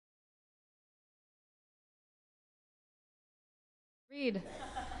Read.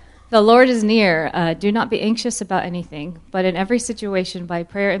 The Lord is near. Do not be anxious about anything, but in every situation, by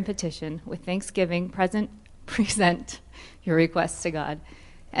prayer and petition, with thanksgiving, present your requests to God.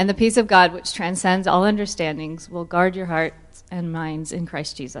 And the peace of God, which transcends all understandings, will guard your hearts and minds in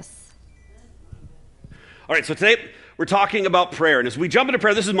Christ Jesus. All right, so today we're talking about prayer. And as we jump into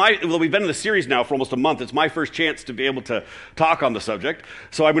prayer, we've been in the series now for almost a month. It's my first chance to be able to talk on the subject.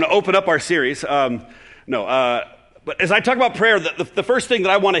 So I'm going to open up our series. But as I talk about prayer, the first thing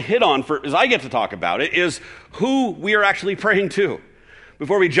that I want to hit on as I get to talk about it is who we are actually praying to.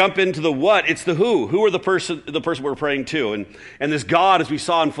 Before we jump into the what, it's the who. Who are the person we're praying to? And this God, as we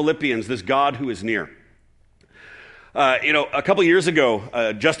saw in Philippians, this God who is near. A couple years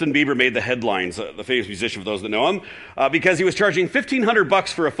ago, Justin Bieber made the headlines, the famous musician for those that know him, because he was charging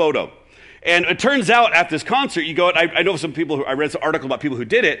 $1,500 for a photo. And it turns out at this concert, I know some people I read some article about people who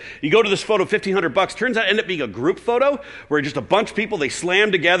did it. You go to this photo, $1,500. Turns out it ended up being a group photo where just a bunch of people, they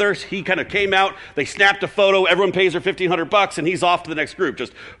slammed together. He kind of came out, they snapped a photo. Everyone pays their $1,500 and he's off to the next group.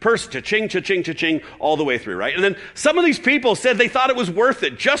 Just cha-ching, cha-ching, cha-ching all the way through, right? And then some of these people said they thought it was worth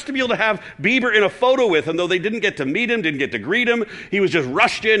it just to be able to have Bieber in a photo with him, though they didn't get to meet him, didn't get to greet him. He was just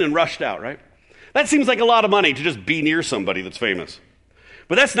rushed in and rushed out, right? That seems like a lot of money to just be near somebody that's famous.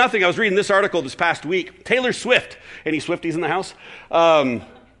 But that's nothing. I was reading this article this past week. Taylor Swift. Any Swifties in the house?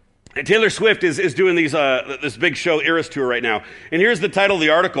 Taylor Swift is doing this big show, Eras Tour, right now. And here's the title of the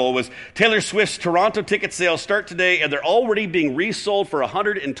article was, Taylor Swift's Toronto ticket sales start today, and they're already being resold for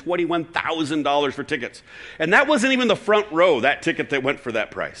 $121,000 for tickets. And that wasn't even the front row, that ticket that went for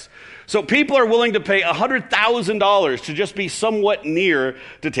that price. So people are willing to pay $100,000 to just be somewhat near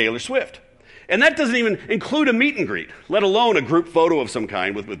to Taylor Swift. And that doesn't even include a meet and greet, let alone a group photo of some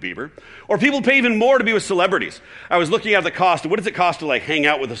kind with Bieber. Or people pay even more to be with celebrities. I was looking at the cost. What does it cost to hang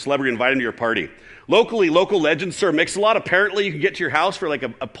out with a celebrity and invite them to your party? Locally, local legend Sir Mix-a-Lot, apparently you can get to your house for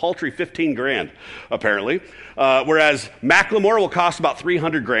a paltry $15,000, apparently. Whereas Macklemore will cost about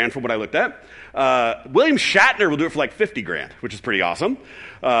 $300,000 from what I looked at. William Shatner will do it for $50,000, which is pretty awesome,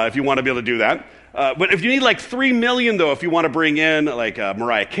 if you want to be able to do that. But if you need $3 million, though, if you want to bring in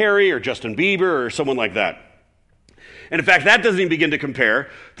Mariah Carey or Justin Bieber or someone like that. And in fact, that doesn't even begin to compare.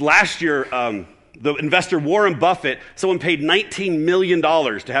 Last year, the investor Warren Buffett, someone paid $19 million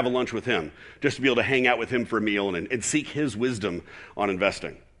to have a lunch with him, just to be able to hang out with him for a meal and seek his wisdom on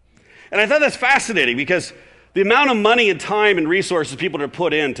investing. And I thought that's fascinating because the amount of money and time and resources people are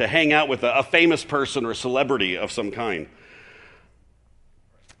put in to hang out with a famous person or a celebrity of some kind.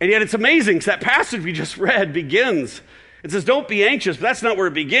 And yet it's amazing because that passage we just read begins. It says, don't be anxious, but that's not where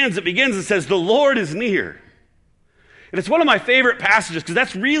it begins. It begins and says, the Lord is near. And it's one of my favorite passages because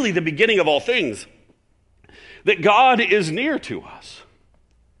that's really the beginning of all things. That God is near to us.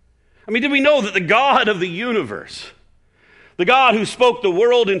 I mean, did we know that the God of the universe, the God who spoke the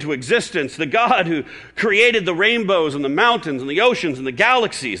world into existence, the God who created the rainbows and the mountains and the oceans and the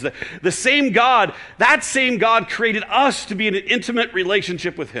galaxies, the same God, that same God created us to be in an intimate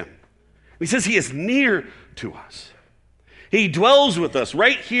relationship with him. He says he is near to us. He dwells with us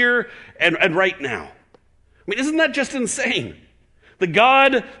right here and right now. I mean, isn't that just insane? The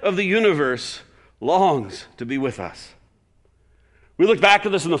God of the universe longs to be with us. We look back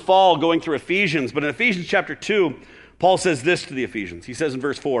at this in the fall going through Ephesians, but in Ephesians chapter 2, Paul says this to the Ephesians. He says in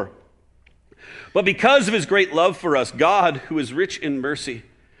verse 4, but because of his great love for us, God, who is rich in mercy,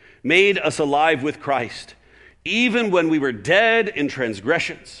 made us alive with Christ, even when we were dead in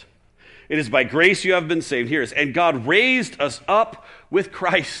transgressions. It is by grace you have been saved. Here it is. And God raised us up with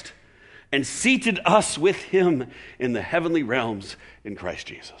Christ and seated us with him in the heavenly realms in Christ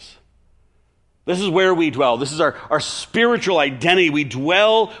Jesus. This is where we dwell. This is our spiritual identity. We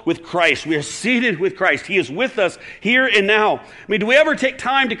dwell with Christ. We are seated with Christ. He is with us here and now. I mean, do we ever take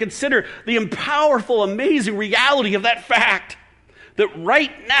time to consider the powerful, amazing reality of that fact? That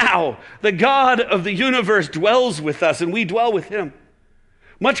right now, the God of the universe dwells with us and we dwell with him.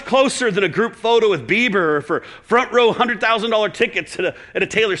 Much closer than a group photo with Bieber or for front row $100,000 tickets at a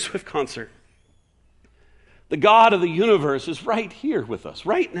Taylor Swift concert. The God of the universe is right here with us,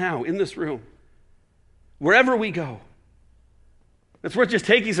 right now in this room. Wherever we go. It's worth just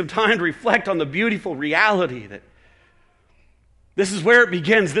taking some time to reflect on the beautiful reality that this is where it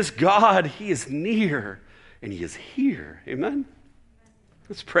begins. This God, he is near and he is here. Amen?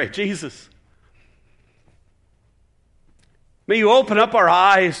 Let's pray. Jesus, may you open up our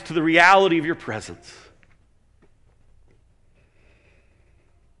eyes to the reality of your presence.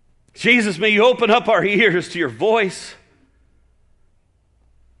 Jesus, may you open up our ears to your voice.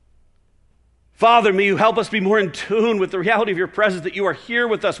 Father, may you help us be more in tune with the reality of your presence, that you are here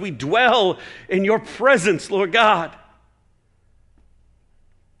with us. We dwell in your presence, Lord God.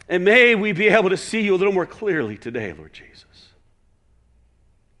 And may we be able to see you a little more clearly today, Lord Jesus.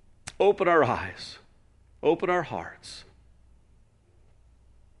 Open our eyes. Open our hearts.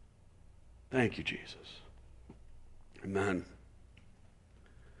 Thank you, Jesus. Amen.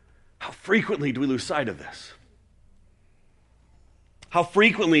 How frequently do we lose sight of this? How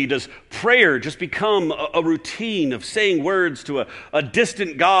frequently does prayer just become a routine of saying words to a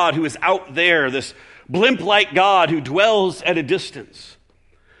distant God who is out there, this blimp-like God who dwells at a distance?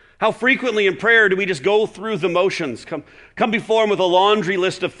 How frequently in prayer do we just go through the motions, come before him with a laundry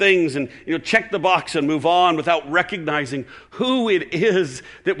list of things and check the box and move on without recognizing who it is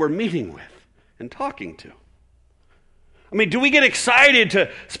that we're meeting with and talking to? I mean, do we get excited to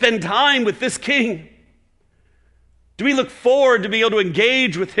spend time with this King? Do we look forward to be able to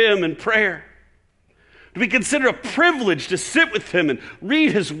engage with him in prayer? Do we consider a privilege to sit with him and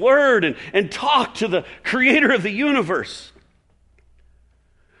read his word and talk to the creator of the universe?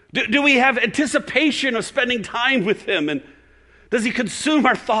 Do we have anticipation of spending time with him? And does he consume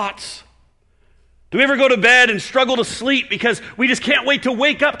our thoughts? Do we ever go to bed and struggle to sleep because we just can't wait to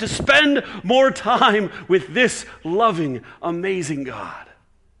wake up to spend more time with this loving, amazing God?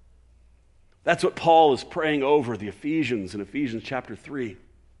 That's what Paul is praying over the Ephesians in Ephesians chapter 3.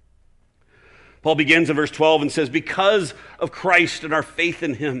 Paul begins in verse 12 and says, because of Christ and our faith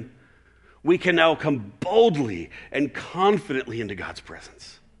in him, we can now come boldly and confidently into God's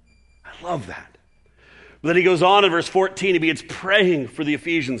presence. I love that. But then he goes on in verse 14, he begins praying for the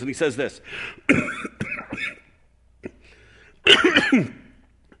Ephesians, and he says this.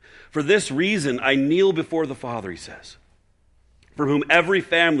 For this reason I kneel before the Father, he says, for whom every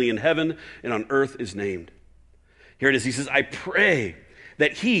family in heaven and on earth is named. Here it is. He says, I pray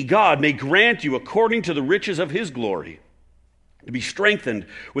that he, God, may grant you, according to the riches of his glory, to be strengthened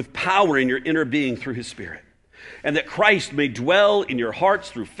with power in your inner being through his Spirit, and that Christ may dwell in your hearts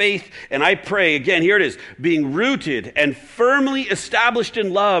through faith. And I pray, again, here it is, being rooted and firmly established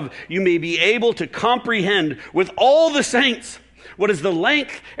in love, you may be able to comprehend with all the saints what is the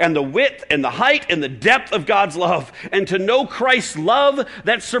length and the width and the height and the depth of God's love, and to know Christ's love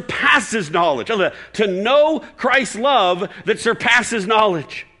that surpasses knowledge. To know Christ's love that surpasses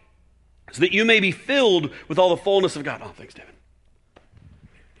knowledge, so that you may be filled with all the fullness of God. Oh, thanks, David.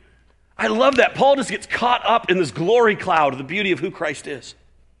 I love that. Paul just gets caught up in this glory cloud of the beauty of who Christ is.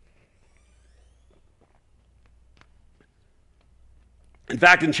 In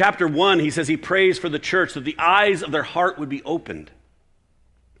fact, in chapter 1, he says he prays for the church that the eyes of their heart would be opened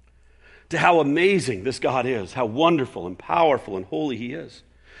to how amazing this God is, how wonderful and powerful and holy he is.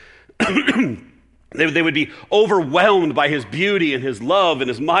 They would be overwhelmed by his beauty and his love and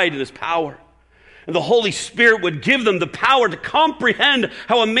his might and his power. And the Holy Spirit would give them the power to comprehend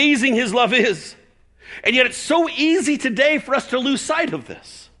how amazing his love is. And yet it's so easy today for us to lose sight of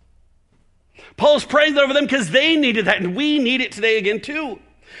this. Paul's praying over them because they needed that, and we need it today again too.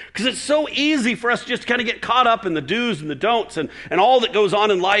 Because it's so easy for us just to kind of get caught up in the do's and the don'ts and all that goes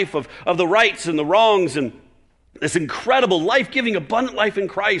on in life of the rights and the wrongs and this incredible life-giving, abundant life in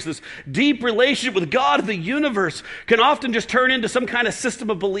Christ, this deep relationship with God of the universe can often just turn into some kind of system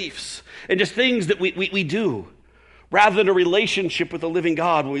of beliefs and just things that we do rather than a relationship with the living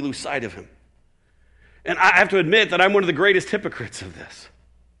God when we lose sight of him. And I have to admit that I'm one of the greatest hypocrites of this.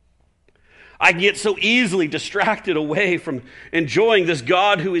 I get so easily distracted away from enjoying this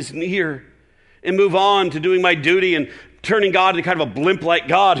God who is near and move on to doing my duty and turning God into kind of a blimp-like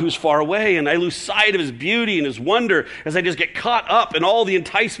God who's far away, and I lose sight of his beauty and his wonder as I just get caught up in all the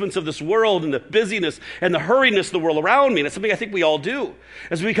enticements of this world and the busyness and the hurriedness of the world around me. And it's something I think we all do.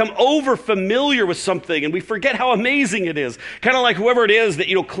 As we become over-familiar with something and we forget how amazing it is. Kind of like whoever it is that,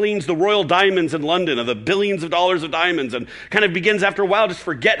 cleans the royal diamonds in London, of the billions of dollars of diamonds, and kind of begins after a while just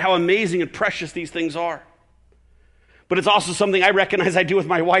forget how amazing and precious these things are. But it's also something I recognize I do with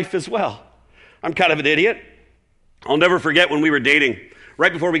my wife as well. I'm kind of an idiot. I'll never forget when we were dating,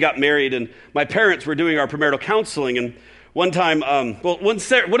 right before we got married, and my parents were doing our premarital counseling, and one time, one of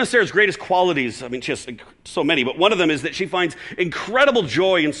Sarah's greatest qualities, I mean, she has so many, but one of them is that she finds incredible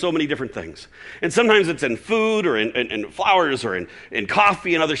joy in so many different things. And sometimes it's in food or in flowers or in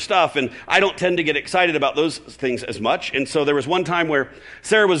coffee and other stuff, and I don't tend to get excited about those things as much. And so there was one time where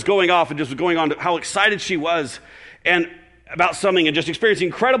Sarah was going off and just was going on to how excited she was, and about something and just experiencing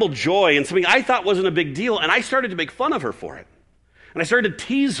incredible joy and something I thought wasn't a big deal, and I started to make fun of her for it. And I started to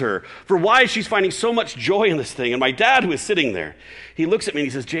tease her for why she's finding so much joy in this thing. And my dad, who is sitting there, he looks at me and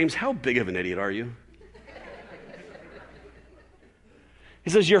he says, James, how big of an idiot are you? He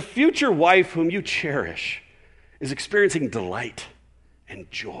says, your future wife, whom you cherish, is experiencing delight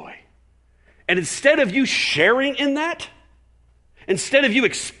and joy. And instead of you sharing in that, Instead of you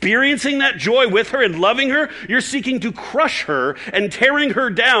experiencing that joy with her and loving her, you're seeking to crush her and tearing her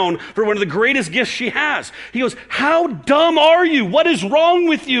down for one of the greatest gifts she has. He goes, how dumb are you? What is wrong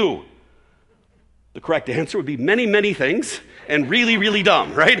with you? The correct answer would be many, many things and really, really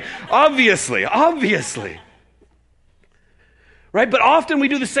dumb, right? Obviously. Right? But often we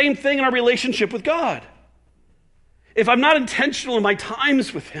do the same thing in our relationship with God. If I'm not intentional in my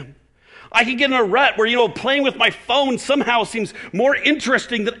times with him, I can get in a rut where, playing with my phone somehow seems more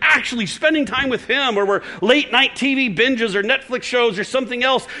interesting than actually spending time with him, or where late night TV binges or Netflix shows or something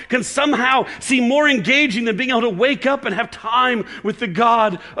else can somehow seem more engaging than being able to wake up and have time with the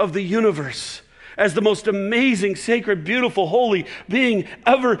God of the universe as the most amazing, sacred, beautiful, holy being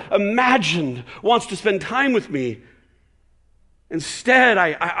ever imagined wants to spend time with me. Instead,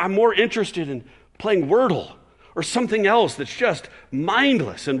 I'm more interested in playing Wordle or something else that's just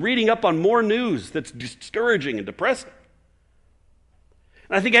mindless and reading up on more news that's discouraging and depressing.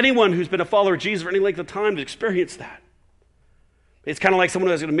 And I think anyone who's been a follower of Jesus for any length of time has experienced that. It's kind of like someone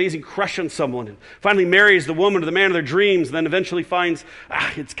who has an amazing crush on someone and finally marries the woman or the man of their dreams and then eventually finds,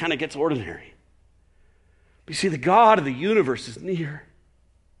 it kind of gets ordinary. But you see, the God of the universe is near.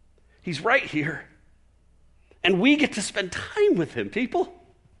 He's right here. And we get to spend time with him, people.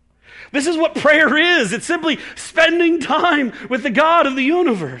 This is what prayer is. It's simply spending time with the God of the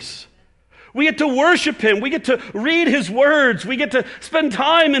universe. We get to worship him. We get to read his words. We get to spend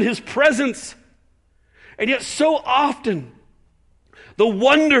time in his presence. And yet so often, the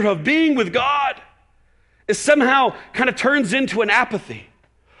wonder of being with God is somehow kind of turns into an apathy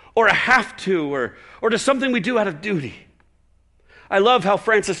or a have to or to something we do out of duty. I love how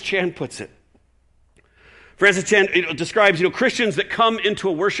Francis Chan puts it. Francis Chan describes, Christians that come into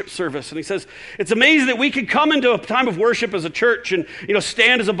a worship service. And he says, it's amazing that we can come into a time of worship as a church and,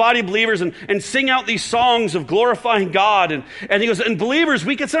 stand as a body of believers and sing out these songs of glorifying God. And he goes, and believers,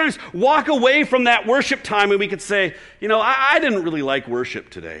 we can sometimes walk away from that worship time and we could say, I didn't really like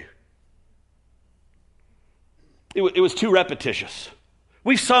worship today. It was too repetitious.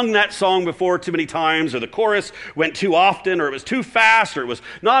 We've sung that song before too many times, or the chorus went too often, or it was too fast, or it was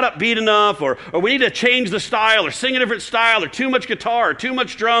not upbeat enough, or we need to change the style, or sing a different style, or too much guitar, or too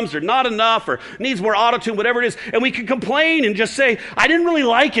much drums, or not enough, or needs more auto-tune, whatever it is. And we can complain and just say, I didn't really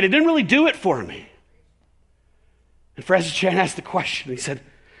like it. It didn't really do it for me. And Francis Chan asked the question. He said,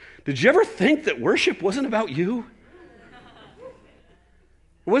 did you ever think that worship wasn't about you?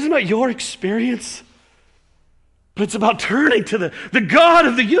 It wasn't about your experience? But it's about turning to the God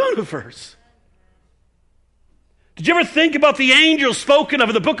of the universe. Did you ever think about the angels spoken of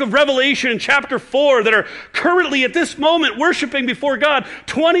in the book of Revelation in chapter 4 that are currently at this moment worshiping before God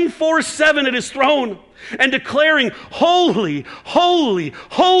 24/7 at his throne and declaring, holy, holy,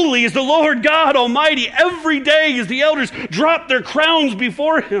 holy is the Lord God Almighty every day as the elders drop their crowns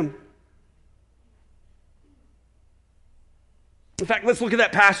before him? In fact, let's look at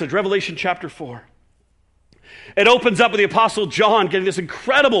that passage, Revelation chapter 4. It opens up with the Apostle John getting this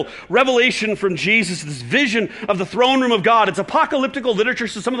incredible revelation from Jesus, this vision of the throne room of God. It's apocalyptical literature,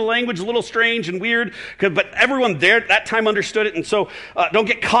 so some of the language is a little strange and weird, but everyone there at that time understood it, and so don't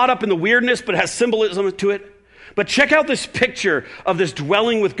get caught up in the weirdness, but it has symbolism to it. But check out this picture of this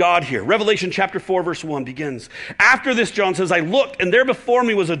dwelling with God here. Revelation chapter 4, verse 1 begins. After this, John says, I looked, and there before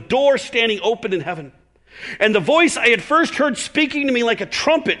me was a door standing open in heaven. And the voice I had first heard speaking to me like a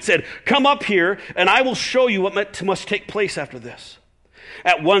trumpet said, come up here, and I will show you what must take place after this.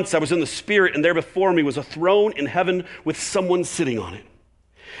 At once I was in the Spirit, and there before me was a throne in heaven with someone sitting on it.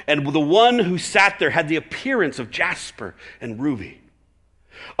 And the one who sat there had the appearance of jasper and ruby.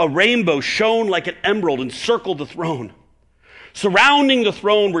 A rainbow shone like an emerald and encircled the throne. Surrounding the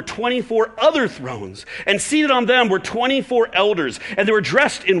throne were 24 other thrones, and seated on them were 24 elders, and they were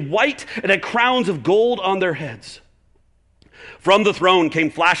dressed in white and had crowns of gold on their heads. From the throne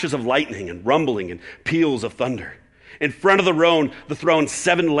came flashes of lightning and rumbling and peals of thunder. In front of the throne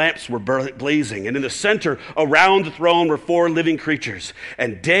 7 lamps were blazing, and in the center around the throne were 4 living creatures,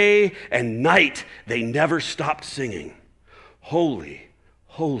 and day and night they never stopped singing, holy,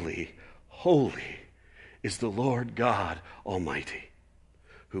 holy, holy is the Lord God Almighty,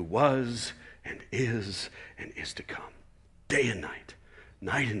 who was and is to come. Day and night,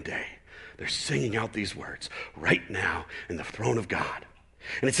 night and day, they're singing out these words right now in the throne of God.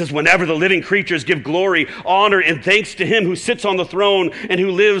 And it says, whenever the living creatures give glory, honor, and thanks to him who sits on the throne and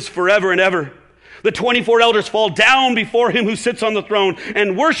who lives forever and ever, the 24 elders fall down before him who sits on the throne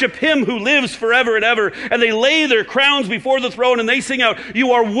and worship him who lives forever and ever. And they lay their crowns before the throne and they sing out,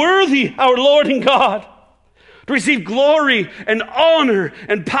 you are worthy, our Lord and God, to receive glory and honor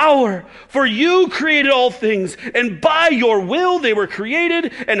and power. For you created all things, and by your will they were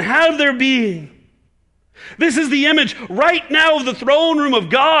created and have their being. This is the image right now of the throne room of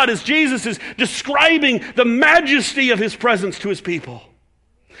God as Jesus is describing the majesty of his presence to his people.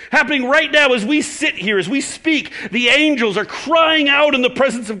 Happening right now as we sit here, as we speak, the angels are crying out in the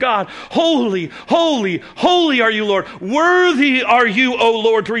presence of God. Holy, holy, holy are you, Lord. Worthy are you, O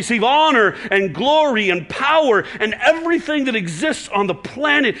Lord, to receive honor and glory and power, and everything that exists on the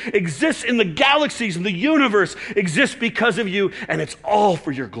planet, exists in the galaxies and the universe, exists because of you, and it's all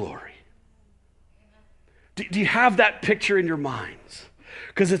for your glory. Do you have that picture in your minds?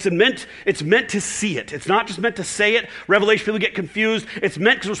 Because it's meant to see it. It's not just meant to say it. Revelation, people get confused. It's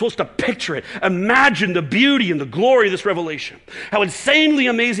meant because we're supposed to picture it. Imagine the beauty and the glory of this revelation. How insanely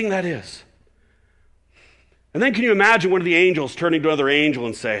amazing that is. And then can you imagine one of the angels turning to another angel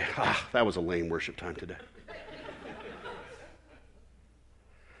and say, that was a lame worship time today.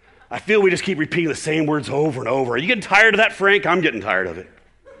 I feel we just keep repeating the same words over and over. Are you getting tired of that, Frank? I'm getting tired of it.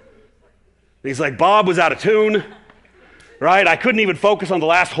 And he's like, Bob was out of tune. Right? I couldn't even focus on the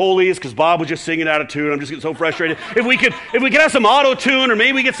last holies because Bob was just singing out of tune. I'm just getting so frustrated. If we could have some auto-tune, or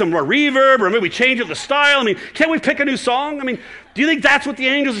maybe we get some reverb, or maybe we change up the style. I mean, can't we pick a new song? I mean, do you think that's what the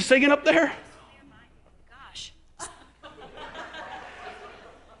angels are singing up there? Gosh. I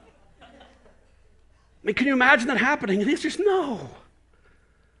mean, can you imagine that happening? And he's just, no.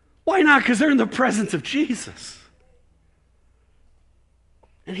 Why not? Because they're in the presence of Jesus.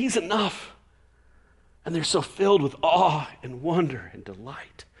 And he's enough. And they're so filled with awe and wonder and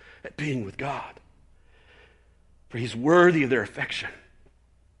delight at being with God. For he's worthy of their affection.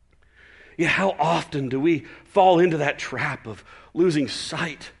 Yet how often do we fall into that trap of losing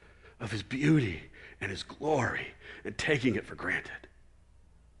sight of his beauty and his glory and taking it for granted?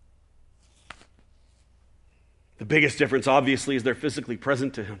 The biggest difference, obviously, is they're physically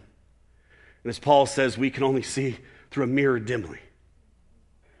present to him. And as Paul says, we can only see through a mirror dimly.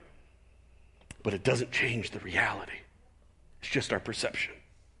 But it doesn't change the reality. It's just our perception.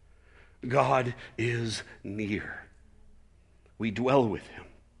 God is near. We dwell with him.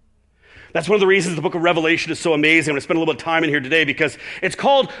 That's one of the reasons the book of Revelation is so amazing. I'm going to spend a little bit of time in here today because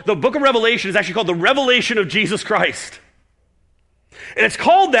the book of Revelation is actually called the Revelation of Jesus Christ. And it's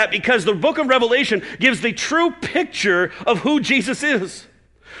called that because the book of Revelation gives the true picture of who Jesus is.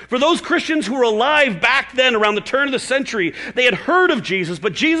 For those Christians who were alive back then, around the turn of the century, they had heard of Jesus,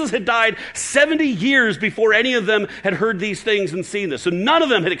 but Jesus had died 70 years before any of them had heard these things and seen this. So none of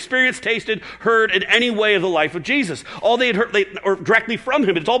them had experienced, tasted, heard in any way of the life of Jesus. All they had heard, or directly from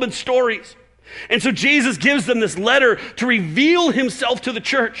him, it's all been stories. And so Jesus gives them this letter to reveal himself to the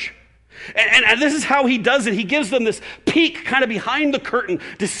church. And this is how he does it. He gives them this peek kind of behind the curtain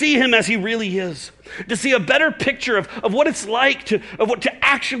to see him as he really is. To see a better picture of what it's like,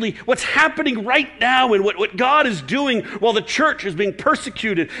 what's happening right now and what God is doing while the church is being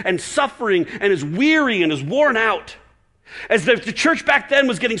persecuted and suffering and is weary and is worn out. As the church back then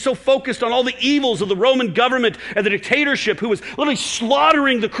was getting so focused on all the evils of the Roman government and the dictatorship who was literally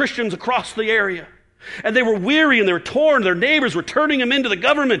slaughtering the Christians across the area. And they were weary and they were torn. Their neighbors were turning them into the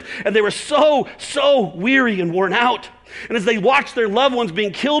government. And they were so weary and worn out. And as they watched their loved ones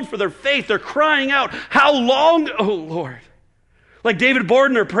being killed for their faith, they're crying out, how long, oh Lord? Like David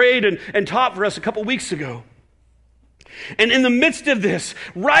Bordner prayed and taught for us a couple weeks ago. And in the midst of this,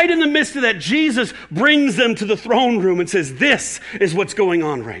 right in the midst of that, Jesus brings them to the throne room and says, this is what's going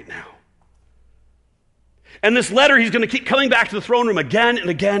on right now. And this letter, he's going to keep coming back to the throne room again and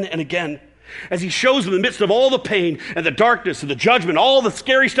again and again. As he shows them in the midst of all the pain and the darkness and the judgment, all the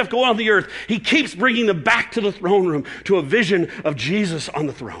scary stuff going on the earth, he keeps bringing them back to the throne room, to a vision of Jesus on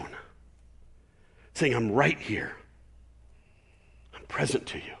the throne, saying, I'm right here. I'm present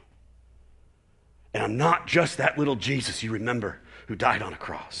to you. And I'm not just that little Jesus you remember who died on a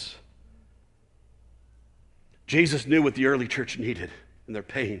cross. Jesus knew what the early church needed in their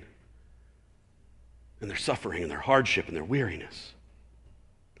pain and their suffering and their hardship and their weariness.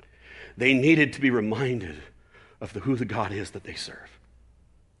 They needed to be reminded of who the God is that they serve.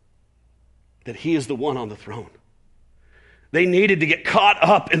 That he is the one on the throne. They needed to get caught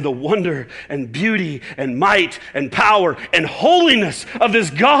up in the wonder and beauty and might and power and holiness of this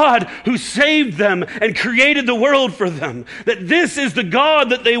God who saved them and created the world for them. That this is the God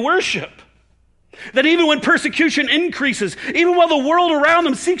that they worship. That even when persecution increases, even while the world around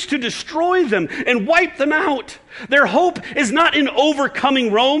them seeks to destroy them and wipe them out, their hope is not in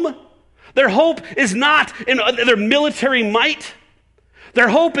overcoming Rome. Their hope is not in their military might. Their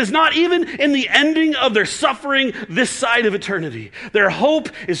hope is not even in the ending of their suffering this side of eternity. Their hope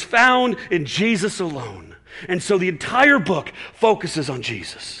is found in Jesus alone. And so the entire book focuses on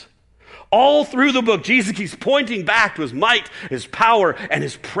Jesus. All through the book, Jesus keeps pointing back to his might, his power, and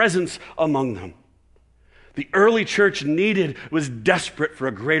his presence among them. The early church was desperate for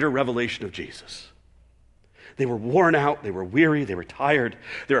a greater revelation of Jesus. They were worn out, they were weary, they were tired,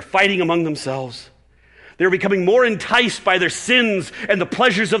 they were fighting among themselves. They were becoming more enticed by their sins and the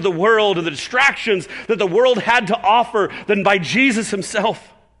pleasures of the world and the distractions that the world had to offer than by Jesus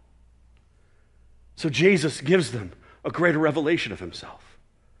himself. So Jesus gives them a greater revelation of himself,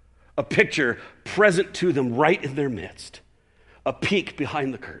 a picture present to them right in their midst, a peek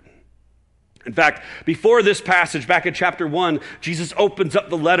behind the curtain. In fact, before this passage, back in chapter 1, Jesus opens up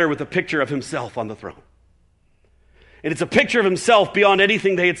the letter with a picture of himself on the throne. And it's a picture of himself beyond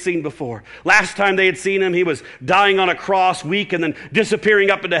anything they had seen before. Last time they had seen him, he was dying on a cross, weak, and then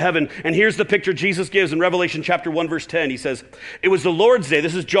disappearing up into heaven. And here's the picture Jesus gives in Revelation chapter 1, verse 10. He says, "It was the Lord's day,"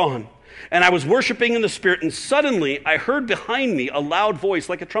 this is John, "and I was worshiping in the Spirit, and suddenly I heard behind me a loud voice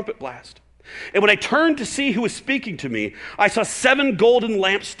like a trumpet blast. And when I turned to see who was speaking to me, I saw 7 golden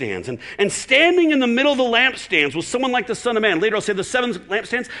lampstands. And standing in the middle of the lampstands was someone like the Son of Man." Later I'll say the 7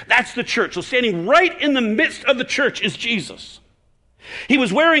 lampstands, that's the church. So standing right in the midst of the church is Jesus. He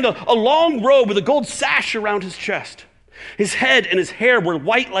was wearing a long robe with a gold sash around his chest. His head and his hair were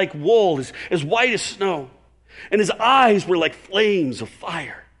white like wool, as white as snow. And his eyes were like flames of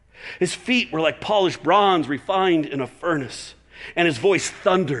fire. His feet were like polished bronze refined in a furnace. And his voice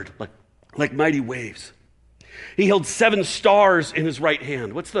thundered like mighty waves. He held 7 stars in his right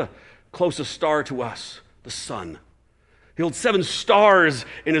hand. What's the closest star to us? The sun. He held 7 stars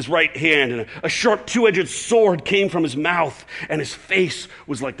in his right hand, and a sharp 2-edged sword came from his mouth, and his face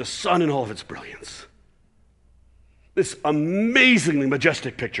was like the sun in all of its brilliance. This amazingly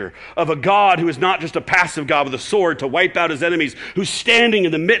majestic picture of a God who is not just a passive God with a sword to wipe out his enemies, who's standing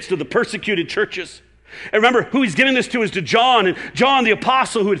in the midst of the persecuted churches. And remember, who he's giving this to is to John, and John the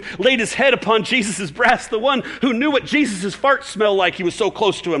apostle who had laid his head upon Jesus' breast, the one who knew what Jesus' fart smelled like, he was so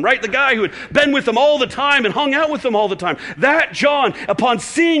close to him, right? The guy who had been with him all the time and hung out with him all the time. That John, upon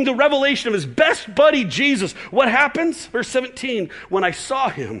seeing the revelation of his best buddy Jesus, what happens? Verse 17, "When I saw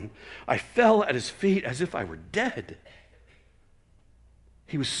him, I fell at his feet as if I were dead."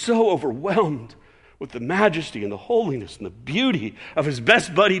 He was so overwhelmed with the majesty and the holiness and the beauty of his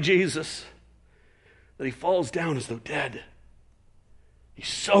best buddy Jesus that he falls down as though dead. He's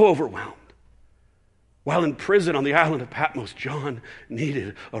so overwhelmed. While in prison on the island of Patmos, John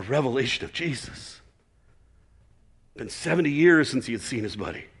needed a revelation of Jesus. It's been 70 years since he had seen his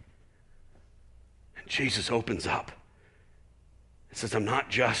buddy. And Jesus opens up and says, "I'm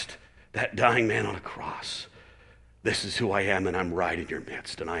not just that dying man on a cross. This is who I am, and I'm right in your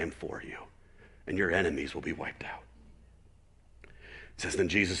midst, and I am for you. And your enemies will be wiped out." It says, then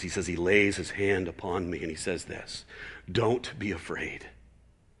Jesus, he says, he lays his hand upon me, and he says this, "Don't be afraid,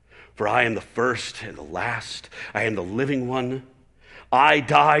 for I am the first and the last. I am the living one. I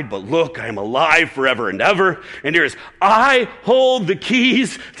died, but look, I am alive forever and ever. And here is, I hold the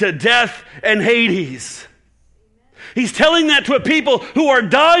keys to death and Hades." He's telling that to a people who are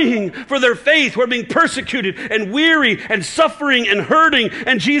dying for their faith, who are being persecuted and weary and suffering and hurting.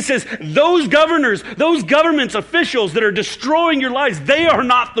 And Jesus says, those governors, those government officials that are destroying your lives, they are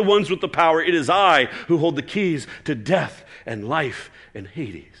not the ones with the power. It is I who hold the keys to death and life and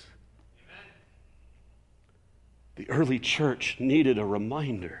Hades. Amen. The early church needed a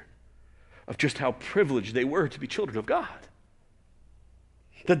reminder of just how privileged they were to be children of God.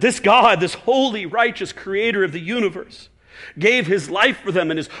 That this God, this holy, righteous creator of the universe, gave his life for them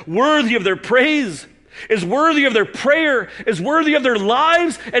and is worthy of their praise, is worthy of their prayer, is worthy of their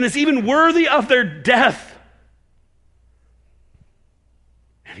lives, and is even worthy of their death.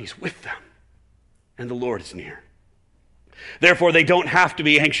 And he's with them, and the Lord is near. Therefore, they don't have to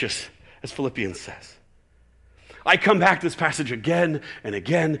be anxious, as Philippians says. I come back to this passage again and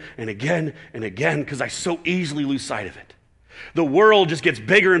again and again and again because I so easily lose sight of it. The world just gets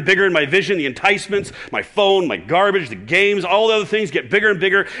bigger and bigger in my vision. The enticements, my phone, my garbage, the games, all the other things get bigger and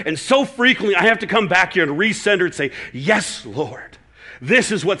bigger. And so frequently I have to come back here and recenter and say, yes, Lord,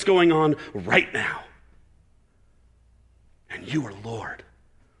 this is what's going on right now. And you are Lord.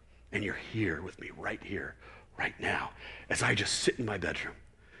 And you're here with me right here, right now, as I just sit in my bedroom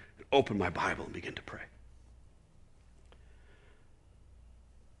and open my Bible and begin to pray.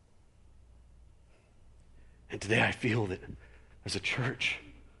 And today I feel that as a church,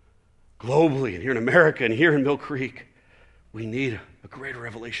 globally, and here in America, and here in Mill Creek, we need a greater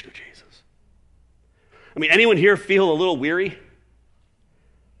revelation of Jesus. I mean, anyone here feel a little weary?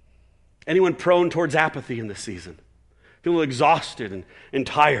 Anyone prone towards apathy in this season? Feel exhausted and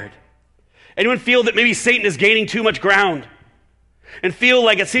tired? Anyone feel that maybe Satan is gaining too much ground? And feel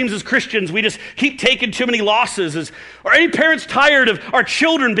like it seems as Christians we just keep taking too many losses? Are any parents tired of our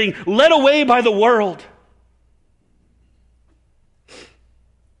children being led away by the world?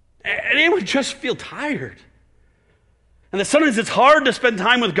 And anyone just feel tired? And that sometimes it's hard to spend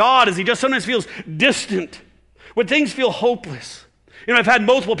time with God as he just sometimes feels distant, when things feel hopeless. I've had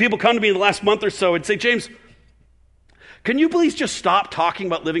multiple people come to me in the last month or so and say, James, can you please just stop talking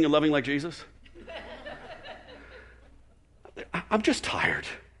about living and loving like Jesus? I'm just tired.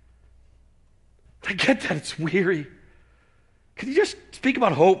 I get that it's weary. Can you just speak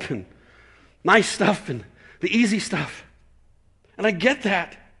about hope and nice stuff and the easy stuff? And I get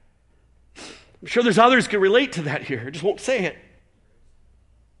that. I'm sure there's others who can relate to that here. I just won't say it.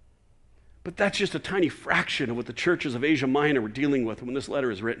 But that's just a tiny fraction of what the churches of Asia Minor were dealing with when this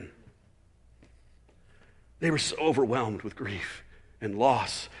letter is written. They were so overwhelmed with grief and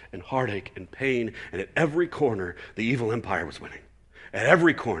loss and heartache and pain, and at every corner, the evil empire was winning. At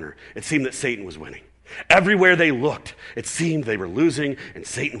every corner, it seemed that Satan was winning. Everywhere they looked, it seemed they were losing and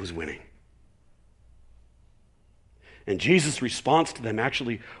Satan was winning. And Jesus' response to them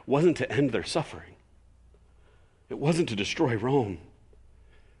actually wasn't to end their suffering. It wasn't to destroy Rome,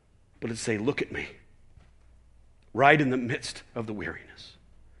 but to say, look at me. Right in the midst of the weariness,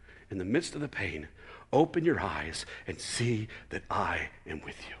 in the midst of the pain, open your eyes and see that I am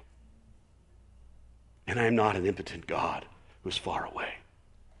with you. And I am not an impotent God who's far away.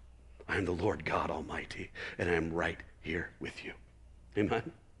 I am the Lord God Almighty, and I am right here with you.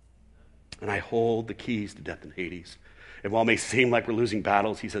 Amen? And I hold the keys to death and Hades. And while it may seem like we're losing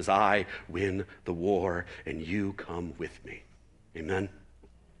battles, he says, I win the war, and you come with me. Amen?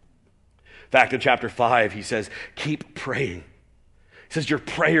 In fact, in chapter 5, he says, keep praying. He says, your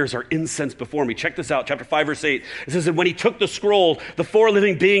prayers are incense before me. Check this out, chapter 5, verse 8. It says, and when he took the scroll, the 4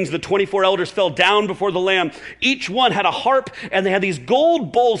 living beings, the 24 elders fell down before the Lamb. Each one had a harp, and they had these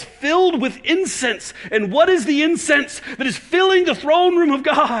gold bowls filled with incense. And what is the incense that is filling the throne room of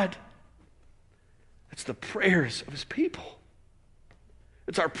God? It's the prayers of his people.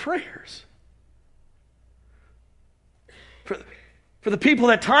 It's our prayers. For the people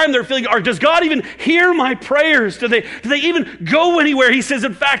at that time, they're feeling, does God even hear my prayers? Do they even go anywhere? He says,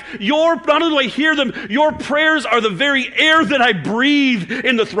 in fact, not only do I hear them, your prayers are the very air that I breathe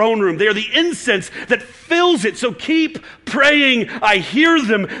in the throne room. They are the incense that fills it. So keep praying. I hear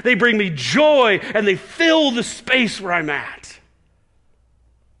them. They bring me joy, and they fill the space where I'm at.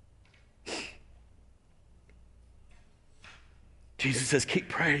 Jesus says, keep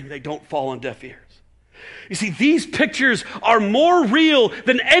praying. They don't fall on deaf ears. You see, these pictures are more real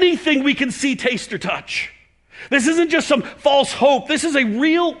than anything we can see, taste, or touch. This isn't just some false hope. This is a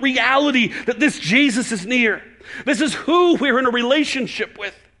real reality that this Jesus is near. This is who we're in a relationship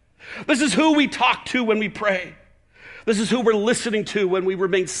with. This is who we talk to when we pray. This is who we're listening to when we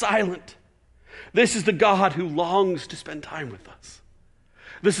remain silent. This is the God who longs to spend time with us.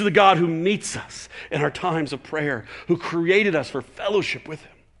 This is the God who meets us in our times of prayer, who created us for fellowship with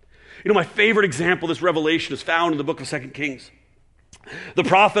him. My favorite example of this revelation is found in the book of 2 Kings. The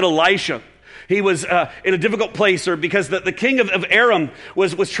prophet Elisha, he was in a difficult place because the king of Aram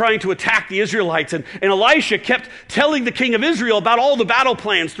was trying to attack the Israelites. And Elisha kept telling the king of Israel about all the battle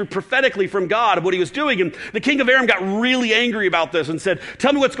plans through prophetically from God of what he was doing. And the king of Aram got really angry about this and said,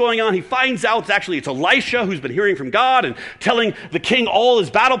 tell me what's going on. He finds out it's Elisha who's been hearing from God and telling the king all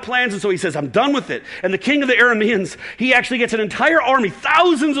his battle plans. And so he says, I'm done with it. And the king of the Arameans, he actually gets an entire army,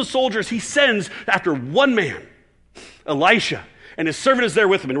 thousands of soldiers he sends after one man, Elisha. And his servant is there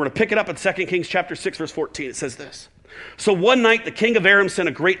with him. And we're going to pick it up in 2 Kings chapter 6, verse 14. It says this. So one night, the king of Aram sent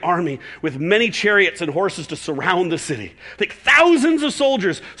a great army with many chariots and horses to surround the city. Like thousands of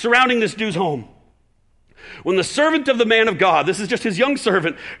soldiers surrounding this dude's home. When the servant of the man of God, this is just his young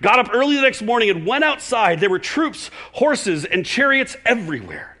servant, got up early the next morning and went outside, there were troops, horses, and chariots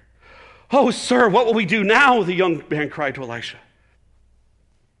everywhere. Oh, sir, what will we do now? The young man cried to Elisha.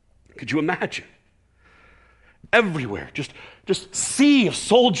 Could you imagine? Everywhere, just sea of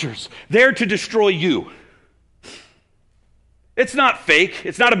soldiers there to destroy you. It's not fake.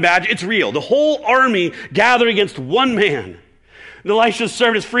 It's not imagined. It's real. The whole army gathered against one man. And Elisha's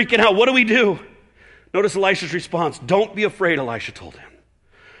servant is freaking out. What do we do? Notice Elisha's response. Don't be afraid, Elisha told him.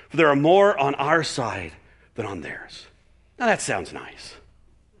 For there are more on our side than on theirs. Now that sounds nice.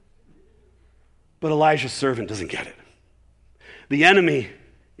 But Elijah's servant doesn't get it. The enemy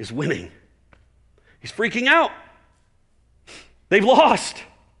is winning. He's freaking out. They've lost.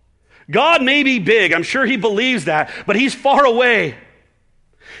 God may be big. I'm sure he believes that, but he's far away.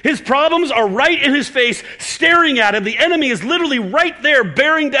 His problems are right in his face, staring at him. The enemy is literally right there,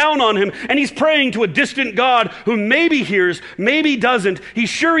 bearing down on him, and he's praying to a distant God who maybe hears, maybe doesn't. He's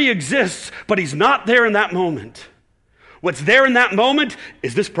sure he exists, but he's not there in that moment. What's there in that moment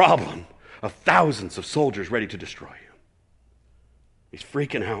is this problem of thousands of soldiers ready to destroy you. He's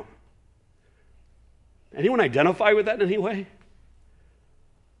freaking out. Anyone identify with that in any way?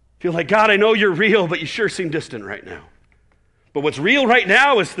 Feel like, God, I know you're real, but you sure seem distant right now. But what's real right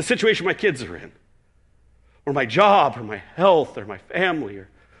now is the situation my kids are in, or my job, or my health, or my family, or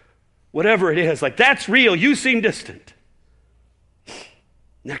whatever it is. Like, that's real. You seem distant.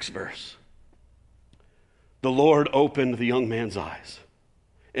 Next verse. The Lord opened the young man's eyes,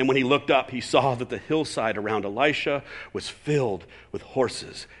 and when he looked up, he saw that the hillside around Elisha was filled with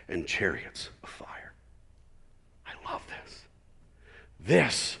horses and chariots of fire. I love this.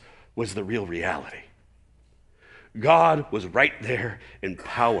 This was the real reality. God was right there in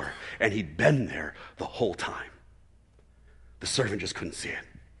power, and he'd been there the whole time. The servant just couldn't see it.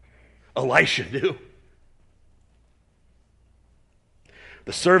 Elisha knew.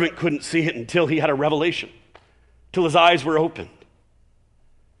 The servant couldn't see it until he had a revelation, till his eyes were opened.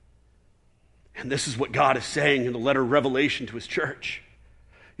 And this is what God is saying in the letter of Revelation to his church.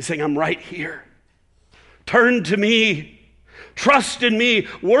 He's saying, I'm right here. Turn to me. Trust in me,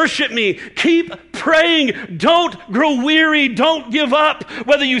 worship me, keep praying, don't grow weary, don't give up,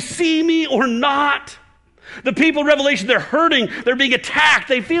 whether you see me or not. The people in Revelation, they're hurting, they're being attacked,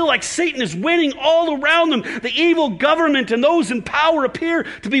 they feel like Satan is winning all around them. The evil government and those in power appear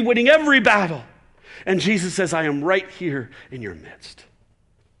to be winning every battle. And Jesus says, I am right here in your midst.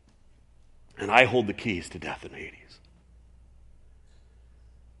 And I hold the keys to death and Hades.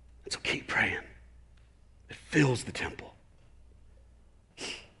 And so keep praying. It fills the temple.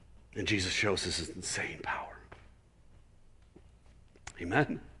 And Jesus shows us his insane power.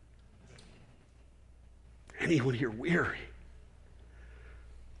 Amen? Anyone here weary?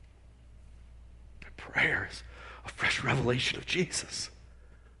 Prayer is a fresh revelation of Jesus.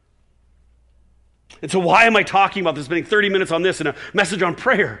 And so why am I talking about this, spending 30 minutes on this and a message on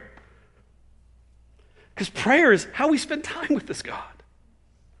prayer? Because prayer is how we spend time with this God.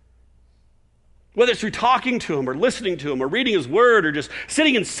 Whether it's through talking to him or listening to him or reading his word or just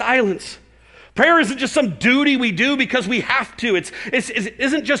sitting in silence. Prayer isn't just some duty we do because we have to. It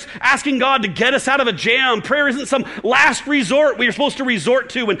isn't just asking God to get us out of a jam. Prayer isn't some last resort we are supposed to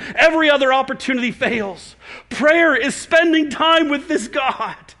resort to when every other opportunity fails. Prayer is spending time with this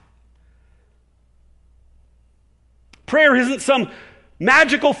God. Prayer isn't some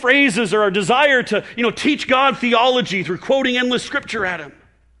magical phrases or a desire to, teach God theology through quoting endless scripture at him.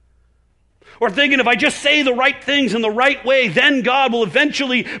 Or thinking if I just say the right things in the right way, then God will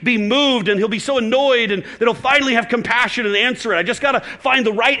eventually be moved and he'll be so annoyed and that he'll finally have compassion and answer it. I just got to find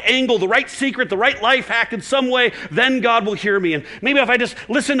the right angle, the right secret, the right life hack in some way, then God will hear me. And maybe if I just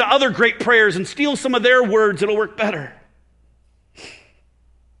listen to other great prayers and steal some of their words, it'll work better.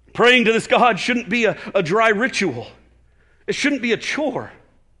 Praying to this God shouldn't be a dry ritual. It shouldn't be a chore.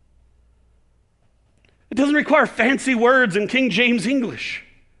 It doesn't require fancy words in King James English.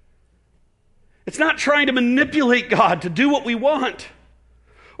 It's not trying to manipulate God to do what we want.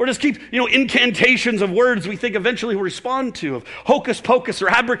 Or just keep, incantations of words we think eventually we'll respond to, of hocus pocus or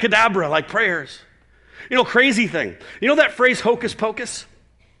abracadabra like prayers. Crazy thing. That phrase hocus pocus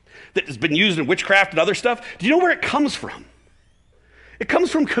that has been used in witchcraft and other stuff? Do you know where it comes from? It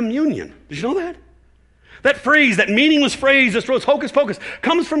comes from communion. Did you know that? That phrase, that meaningless phrase, this phrase, hocus pocus,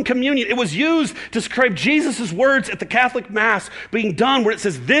 comes from communion. It was used to describe Jesus' words at the Catholic Mass being done where it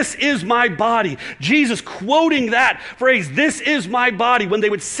says, this is my body. Jesus quoting that phrase, this is my body. When they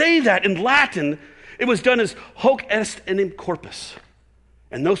would say that in Latin, it was done as hoc est enim corpus.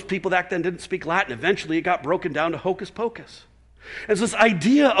 And those people back then didn't speak Latin. Eventually it got broken down to hocus pocus. And so this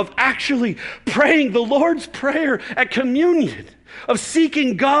idea of actually praying the Lord's Prayer at communion, of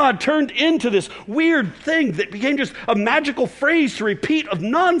seeking God, turned into this weird thing that became just a magical phrase to repeat of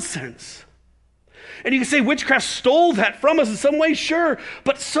nonsense. And you can say witchcraft stole that from us in some way, sure.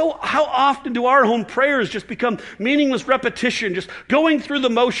 But so how often do our own prayers just become meaningless repetition, just going through the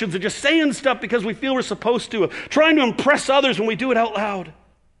motions and just saying stuff because we feel we're supposed to, trying to impress others when we do it out loud?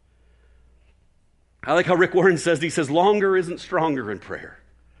 I like how Rick Warren says, he says, longer isn't stronger in prayer.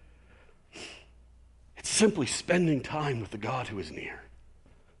 It's simply spending time with the God who is near.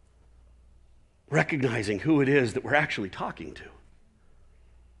 Recognizing who it is that we're actually talking to.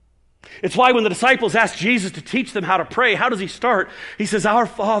 It's why when the disciples asked Jesus to teach them how to pray, how does he start? He says, Our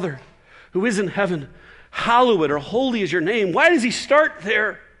Father who is in heaven, hallowed or holy is your name. Why does he start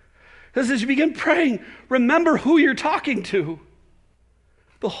there? Because as you begin praying, remember who you're talking to.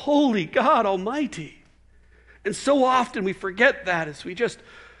 the holy God Almighty. And so often we forget that as we just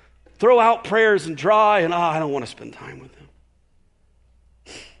throw out prayers and dry and, I don't want to spend time with him.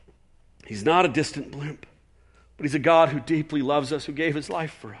 He's not a distant blimp, but he's a God who deeply loves us, who gave his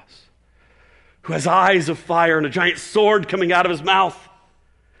life for us, who has eyes of fire and a giant sword coming out of his mouth,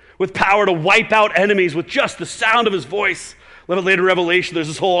 with power to wipe out enemies with just the sound of his voice. A little later in Revelation, there's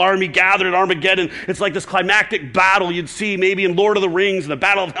this whole army gathered at Armageddon. It's like this climactic battle you'd see maybe in Lord of the Rings and the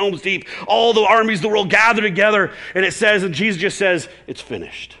Battle of Helm's Deep. All the armies of the world gather together, and it says, and Jesus just says, it's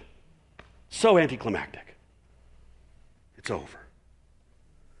finished. So anticlimactic. It's over.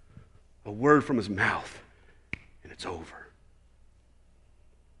 A word from his mouth, and it's over.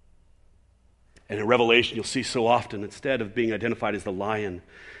 And in Revelation, you'll see so often, instead of being identified as the lion,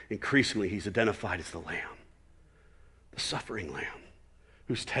 increasingly he's identified as the lamb. The suffering lamb,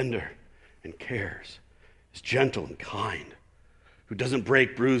 who's tender and cares, is gentle and kind, who doesn't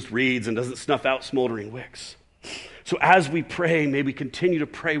break bruised reeds and doesn't snuff out smoldering wicks. So as we pray, may we continue to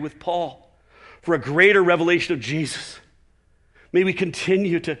pray with Paul for a greater revelation of Jesus. May we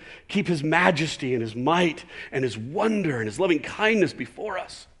continue to keep his majesty and his might and his wonder and his loving kindness before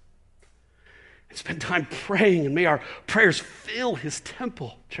us. And spend time praying, and may our prayers fill his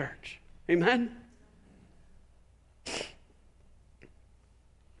temple, church. Amen?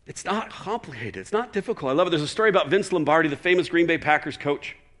 It's not complicated. It's not difficult. I love it. There's a story about Vince Lombardi, the famous Green Bay Packers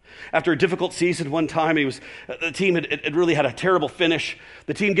coach. After a difficult season one time, the team had really had a terrible finish.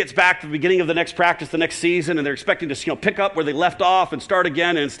 The team gets back to the beginning of the next practice the next season, and they're expecting to pick up where they left off and start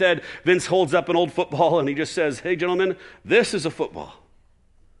again. And instead, Vince holds up an old football, and he just says, hey, gentlemen, this is a football.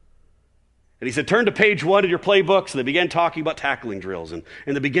 And he said, turn to page 1 of your playbooks. And they began talking about tackling drills and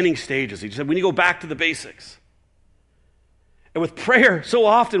in the beginning stages. He said, we need to go back to the basics. And with prayer, so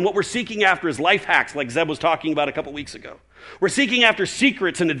often what we're seeking after is life hacks, like Zeb was talking about a couple weeks ago. We're seeking after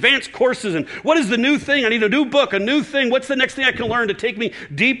secrets and advanced courses and what is the new thing? I need a new book, a new thing. What's the next thing I can learn to take me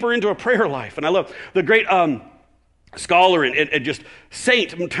deeper into a prayer life? And I love the great scholar and just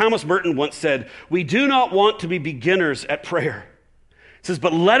saint Thomas Merton once said, we do not want to be beginners at prayer. It says,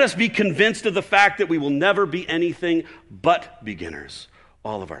 but let us be convinced of the fact that we will never be anything but beginners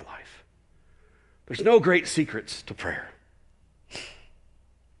all of our life. There's no great secrets to prayer.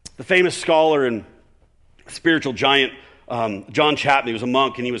 The famous scholar and spiritual giant, John Chapman, he was a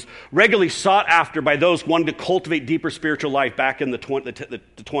monk, and he was regularly sought after by those wanting to cultivate deeper spiritual life back in the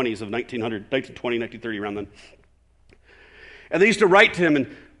 20s of 1920, 1930, around then. And they used to write to him,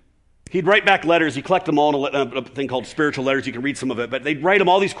 and he'd write back letters. He'd collect them all in a thing called Spiritual Letters. You can read some of it. But they'd write him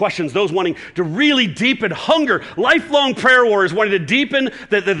all these questions, those wanting to really deepen hunger, lifelong prayer warriors wanting to deepen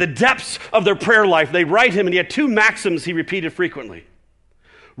the depths of their prayer life. They'd write him, and he had 2 maxims he repeated frequently.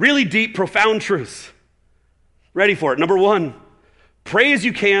 Really deep, profound truths. Ready for it. Number 1, pray as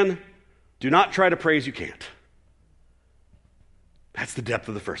you can. Do not try to pray as you can't. That's the depth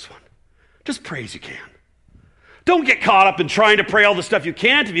of the first one. Just pray as you can. Don't get caught up in trying to pray all the stuff you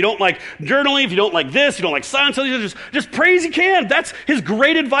can't. If you don't like journaling, if you don't like this, you don't like silence, just pray as you can. That's his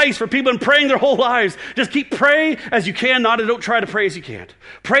great advice for people in praying their whole lives. Just keep pray as you can, don't try to pray as you can't.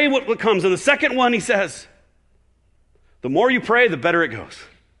 Pray what comes. And the second one, he says, the more you pray, the better it goes.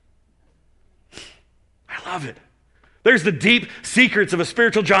 I love it. There's the deep secrets of a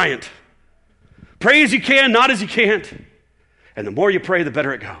spiritual giant. Pray as you can, not as you can't. And the more you pray, the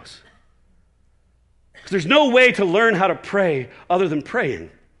better it goes. Because there's no way to learn how to pray other than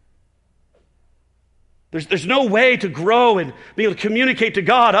praying. There's no way to grow and be able to communicate to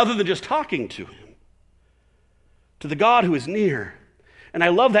God other than just talking to him. To the God who is near. And I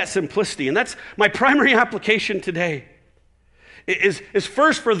love that simplicity. And that's my primary application today. Is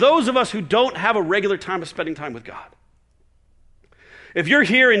first for those of us who don't have a regular time of spending time with God. If you're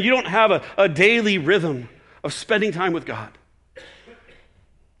here and you don't have a daily rhythm of spending time with God,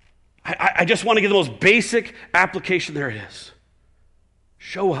 I just want to give the most basic application there is.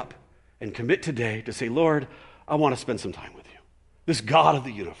 Show up and commit today to say, Lord, I want to spend some time with you. This God of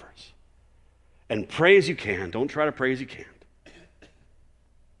the universe. And pray as you can. Don't try to pray as you can't.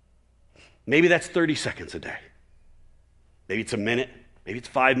 Maybe that's 30 seconds a day. Maybe it's a minute, maybe it's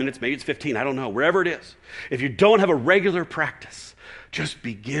 5 minutes, maybe it's 15, I don't know, wherever it is. If you don't have a regular practice, just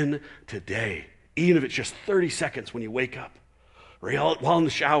begin today, even if it's just 30 seconds when you wake up, or while in the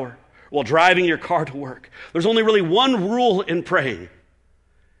shower, while driving your car to work. There's only really one rule in praying,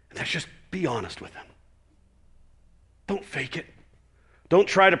 and that's just be honest with him. Don't fake it. Don't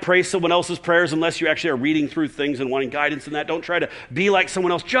try to pray someone else's prayers unless you actually are reading through things and wanting guidance in that. Don't try to be like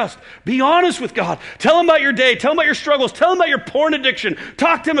someone else. Just be honest with God. Tell him about your day. Tell him about your struggles. Tell him about your porn addiction.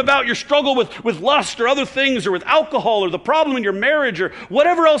 Talk to him about your struggle with lust or other things, or with alcohol, or the problem in your marriage, or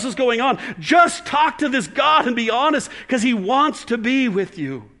whatever else is going on. Just talk to this God and be honest, because he wants to be with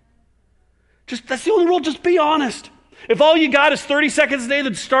you. That's the only rule. Just be honest. If all you got is 30 seconds a day,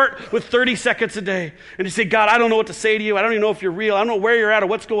 then start with 30 seconds a day. And you say, God, I don't know what to say to you. I don't even know if you're real. I don't know where you're at or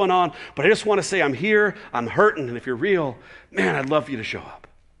what's going on. But I just want to say I'm here. I'm hurting. And if you're real, man, I'd love for you to show up.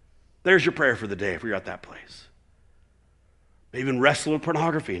 There's your prayer for the day if you're at that place. Maybe even wrestle with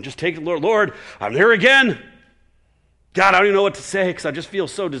pornography and just take the Lord. Lord, I'm here again. God, I don't even know what to say because I just feel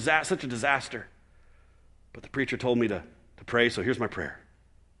such a disaster. But the preacher told me to pray, so here's my prayer.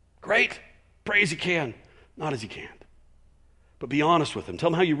 Great. Pray as you can, not as you can't. But be honest with him. Tell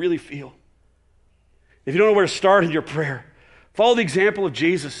him how you really feel. If you don't know where to start in your prayer, follow the example of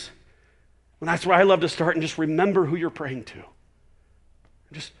Jesus. And that's where I love to start, and just remember who you're praying to.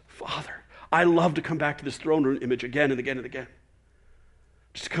 Just, Father, I love to come back to this throne room image again and again and again.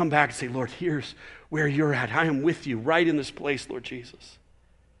 Just come back and say, Lord, here's where you're at. I am with you right in this place, Lord Jesus.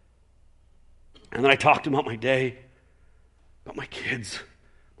 And then I talk to him about my day, about my kids,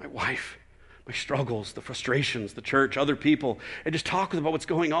 my wife, my struggles, the frustrations, the church, other people, and just talk with them about what's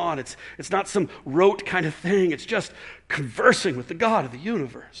going on. It's not some rote kind of thing. It's just conversing with the God of the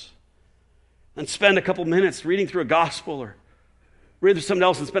universe. And spend a couple minutes reading through a gospel, or read through something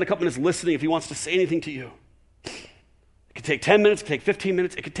else, and spend a couple minutes listening if he wants to say anything to you. It could take 10 minutes, it could take 15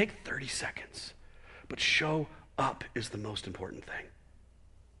 minutes, it could take 30 seconds. But show up is the most important thing.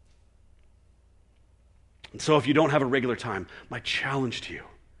 And so if you don't have a regular time, my challenge to you,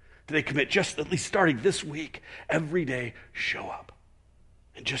 today, commit, just at least starting this week, every day, show up.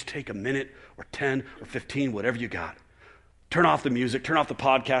 And just take a minute or 10 or 15, whatever you got. Turn off the music, turn off the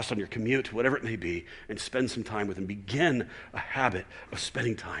podcast on your commute, whatever it may be, and spend some time with him. Begin a habit of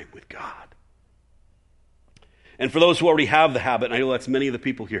spending time with God. And for those who already have the habit, and I know that's many of the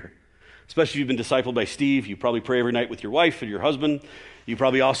people here, especially if you've been discipled by Steve, you probably pray every night with your wife and your husband. You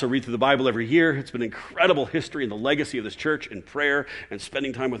probably also read through the Bible every year. It's been an incredible history and the legacy of this church in prayer and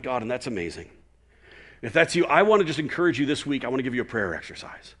spending time with God, and that's amazing. If that's you, I want to just encourage you this week. I want to give you a prayer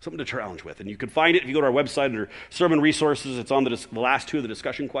exercise, something to challenge with. And you can find it if you go to our website under Sermon Resources. It's on the last two of the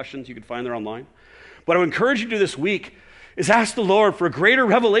discussion questions you can find there online. What I would encourage you to do this week is ask the Lord for a greater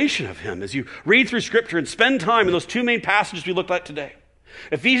revelation of him as you read through Scripture and spend time in those two main passages we looked at today.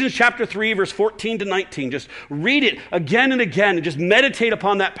 Ephesians chapter 3, verse 14 to 19. Just read it again and again and just meditate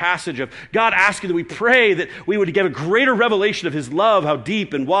upon that passage of God asking that we pray that we would get a greater revelation of his love, how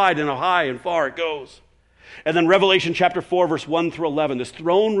deep and wide and how high and far it goes. And then Revelation chapter 4, verse 1 through 11, this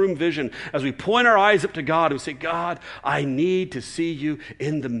throne room vision as we point our eyes up to God and say, God, I need to see you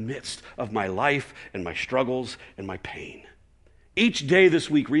in the midst of my life and my struggles and my pain. Each day this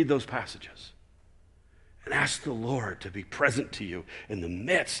week, read those passages and ask the Lord to be present to you in the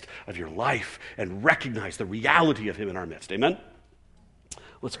midst of your life and recognize the reality of him in our midst. Amen?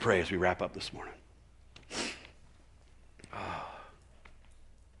 Let's pray as we wrap up this morning.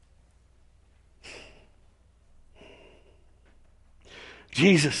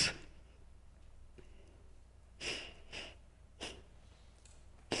 Jesus,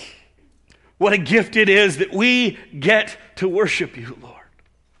 what a gift it is that we get to worship you, Lord.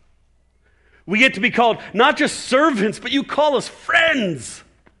 We get to be called not just servants, but you call us friends,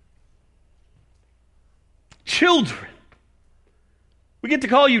 children. We get to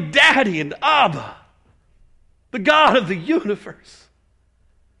call you Daddy and Abba, the God of the universe.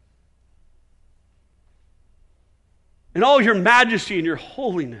 In all your majesty and your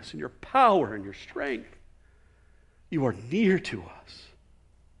holiness and your power and your strength, you are near to us.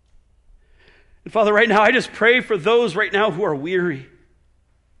 And Father, right now, I just pray for those right now who are weary,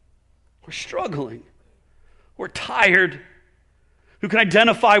 who are struggling, who are tired, who can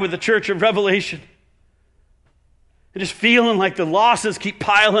identify with the church of Revelation, and just feeling like the losses keep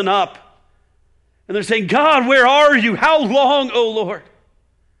piling up. And they're saying, God, where are you? How long, oh Lord?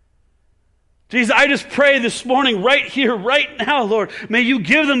 Jesus, I just pray this morning, right here, right now, Lord, may you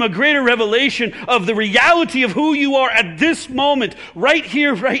give them a greater revelation of the reality of who you are at this moment, right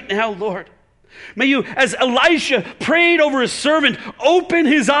here, right now, Lord. May you, as Elisha prayed over his servant, open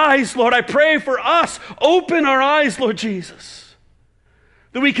his eyes, Lord. I pray for us, open our eyes, Lord Jesus.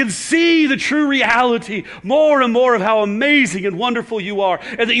 That we can see the true reality more and more of how amazing and wonderful you are,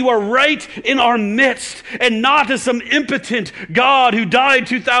 and that you are right in our midst, and not as some impotent God who died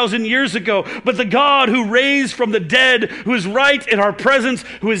 2,000 years ago, but the God who raised from the dead, who is right in our presence,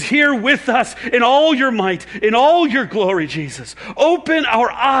 who is here with us in all your might, in all your glory, Jesus. Open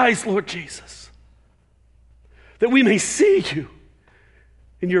our eyes, Lord Jesus, that we may see you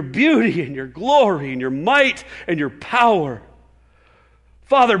in your beauty and your glory and your might and your power.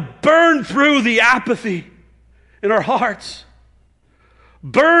 Father, burn through the apathy in our hearts.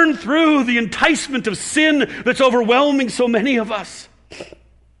 Burn through the enticement of sin that's overwhelming so many of us.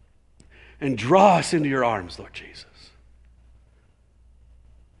 And draw us into your arms, Lord Jesus.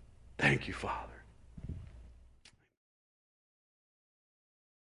 Thank you, Father.